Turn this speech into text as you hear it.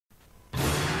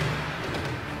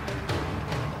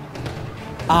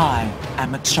I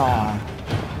am a Charr.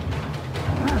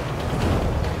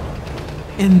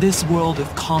 In this world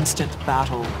of constant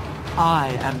battle,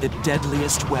 I am the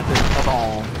deadliest weapon of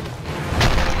all.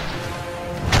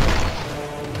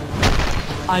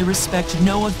 I respect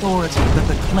no authority but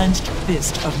the clenched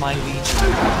fist of my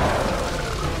legion.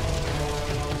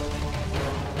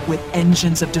 With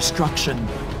engines of destruction,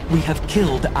 we have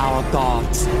killed our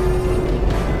gods.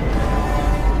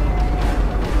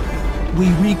 We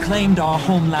reclaimed our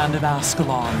homeland of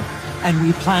Ascalon, and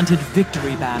we planted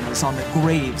victory banners on the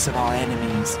graves of our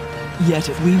enemies. Yet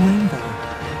if we waver,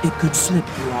 it could slip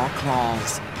through our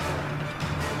claws.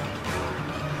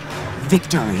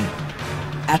 Victory,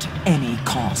 at any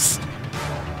cost.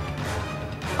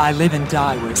 I live and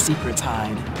die where secrets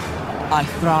hide. I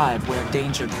thrive where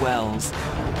danger dwells.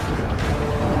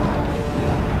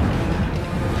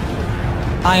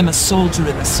 I am a soldier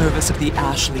in the service of the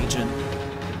Ash Legion.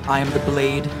 I am the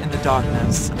blade in the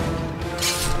darkness.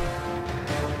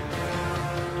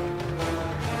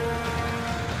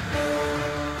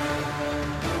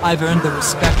 I've earned the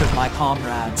respect of my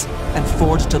comrades and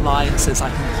forged alliances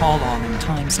I can call on in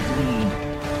times of need.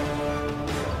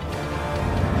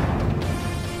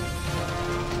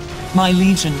 My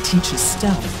legion teaches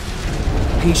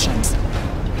stealth, patience,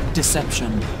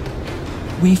 deception.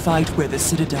 We fight where the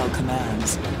Citadel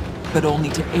commands, but only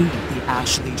to aid the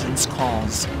Ash Legion's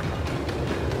cause.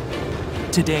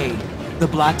 Today, the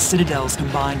Black Citadel's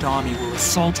combined army will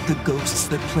assault the ghosts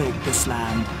that plague this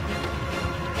land.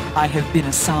 I have been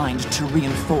assigned to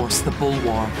reinforce the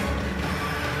bulwark.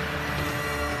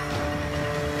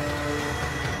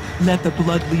 Let the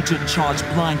Blood Legion charge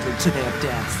blindly to their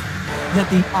death. Let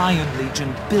the Iron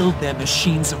Legion build their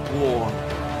machines of war.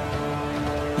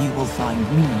 You will find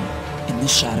me in the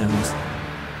shadows.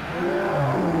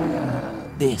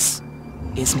 This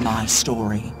is my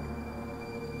story.